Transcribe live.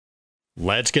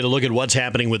Let's get a look at what's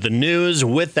happening with the news.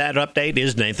 With that update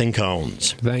is Nathan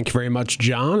Cones. Thank you very much,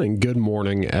 John, and good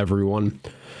morning, everyone.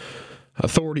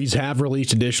 Authorities have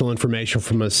released additional information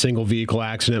from a single vehicle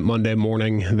accident Monday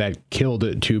morning that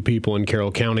killed 2 people in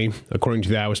Carroll County. According to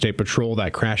the Iowa State Patrol,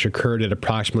 that crash occurred at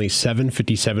approximately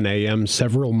 7:57 a.m.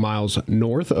 several miles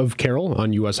north of Carroll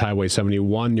on U.S. Highway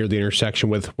 71 near the intersection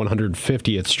with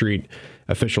 150th Street.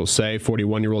 Officials say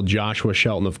 41-year-old Joshua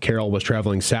Shelton of Carroll was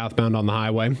traveling southbound on the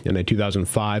highway in a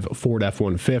 2005 Ford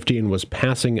F-150 and was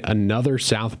passing another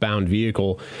southbound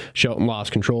vehicle. Shelton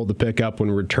lost control of the pickup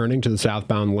when returning to the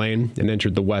southbound lane and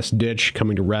entered the west ditch,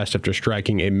 coming to rest after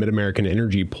striking a Mid-American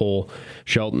Energy pole.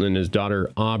 Shelton and his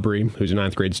daughter Aubrey, who's a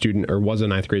ninth grade student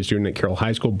at Carroll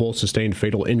High School, both sustained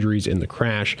fatal injuries in the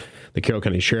crash. The Carroll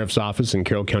County Sheriff's Office and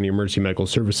Carroll County Emergency Medical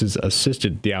Services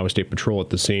assisted the Iowa State Patrol at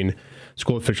the scene.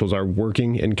 School officials are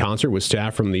working in concert with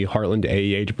staff from the Heartland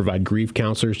AEA to provide grief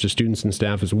counselors to students and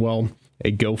staff as well.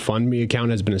 A GoFundMe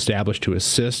account has been established to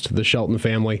assist the Shelton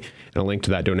family, and a link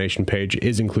to that donation page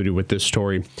is included with this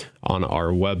story on our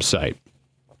website.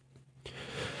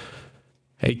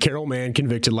 A Carroll man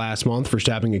convicted last month for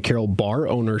stabbing a Carroll bar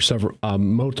owner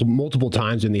multiple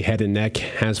times in the head and neck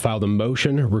has filed a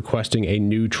motion requesting a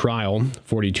new trial.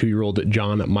 42-year-old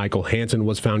John Michael Hansen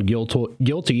was found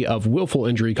guilty of willful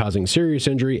injury causing serious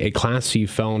injury, a Class C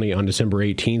felony, on December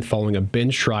 18th following a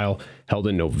bench trial held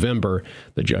in November.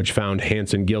 The judge found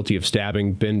Hansen guilty of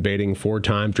stabbing Ben Bating 4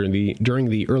 times during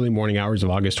the early morning hours of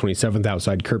August 27th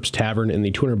outside Kirp's Tavern in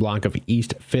the 200 block of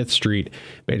East 5th Street.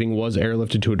 Bating was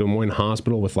airlifted to a Des Moines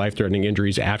hospital with life-threatening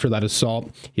injuries after that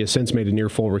assault. He has since made a near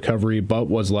full recovery, but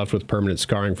was left with permanent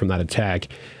scarring from that attack.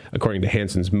 According to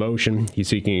Hansen's motion, he's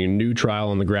seeking a new trial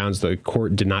on the grounds the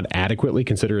court did not adequately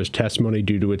consider his testimony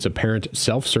due to its apparent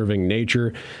self-serving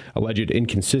nature, alleged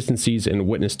inconsistencies in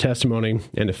witness testimony,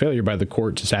 and a failure by the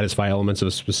court to satisfy elements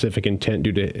of specific intent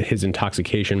due to his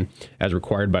intoxication as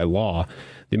required by law.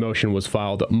 The motion was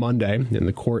filed Monday, and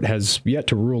the court has yet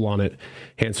to rule on it.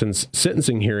 Hansen's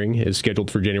sentencing hearing is scheduled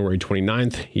for January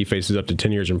 29th. He faces up to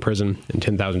 10 years in prison and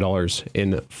 $10,000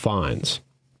 in fines.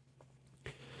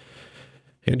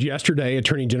 And yesterday,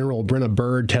 Attorney General Brenna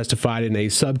Bird testified in a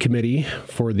subcommittee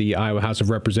for the Iowa House of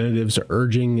Representatives,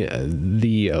 urging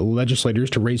the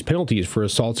legislators to raise penalties for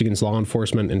assaults against law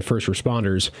enforcement and first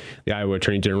responders. The Iowa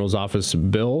Attorney General's Office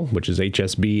bill, which is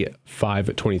HSB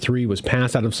 523, was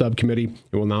passed out of subcommittee.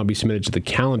 It will now be submitted to the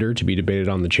calendar to be debated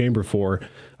on the chamber floor.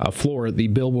 The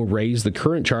bill will raise the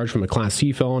current charge from a Class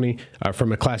C felony,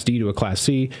 from a Class D to a Class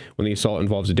C, when the assault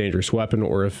involves a dangerous weapon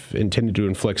or if intended to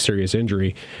inflict serious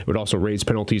injury. It would also raise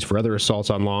penalties for other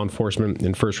assaults on law enforcement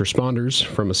and first responders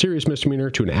from a serious misdemeanor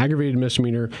to an aggravated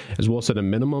misdemeanor, as well as set a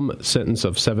minimum sentence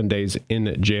of 7 days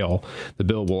in jail. The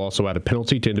bill will also add a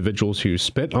penalty to individuals who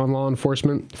spit on law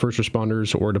enforcement, first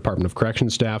responders, or Department of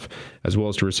Corrections staff, as well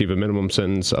as to receive a minimum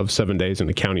sentence of 7 days in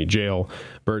a county jail.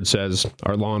 Bird says,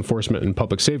 "Our law enforcement and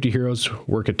public safety heroes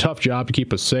work a tough job to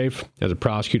keep us safe. As a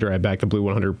prosecutor, I back the Blue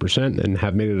 100% and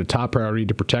have made it a top priority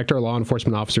to protect our law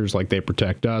enforcement officers like they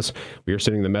protect us. We are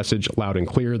sending the message loud and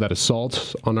clear that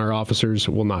assaults on our officers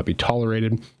will not be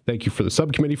tolerated. Thank you for the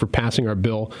subcommittee for passing our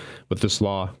bill. With this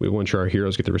law, we will ensure our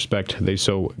heroes get the respect they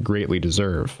so greatly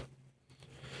deserve."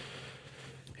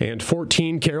 And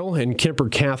 14 Carroll and Kemper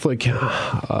Catholic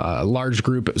large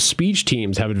group speech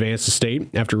teams have advanced to state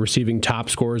after receiving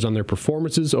top scores on their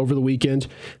performances over the weekend.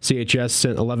 CHS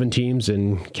sent 11 teams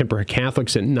and Kemper Catholic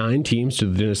sent 9 teams to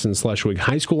the Denison-Schleswig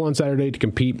High School on Saturday to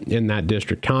compete in that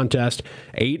district contest.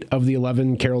 8 of the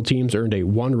 11 Carroll teams earned a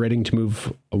 1 rating to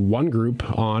move 1 group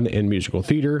on in musical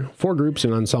theater, 4 groups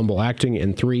in ensemble acting,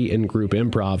 and 3 in group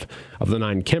improv. Of the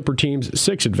 9 Kemper teams,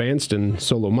 6 advanced in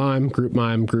solo mime, group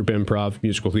improv,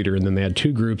 musical theater, and then they had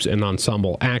 2 groups in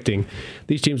ensemble acting.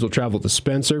 These teams will travel to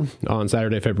Spencer on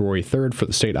Saturday, February 3rd for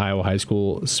the State Iowa High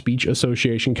School Speech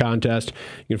Association contest.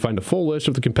 You can find a full list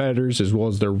of the competitors as well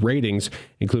as their ratings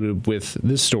included with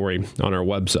this story on our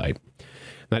website.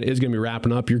 That is going to be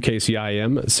wrapping up your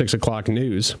KCIM 6 o'clock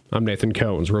news. I'm Nathan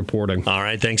Cones reporting. All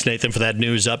right. Thanks, Nathan, for that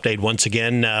news update. Once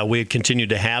again, we continue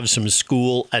to have some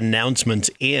school announcements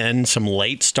in, some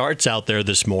late starts out there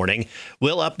this morning.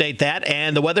 We'll update that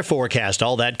and the weather forecast,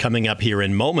 all that coming up here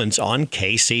in moments on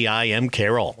KCIM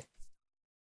Carroll.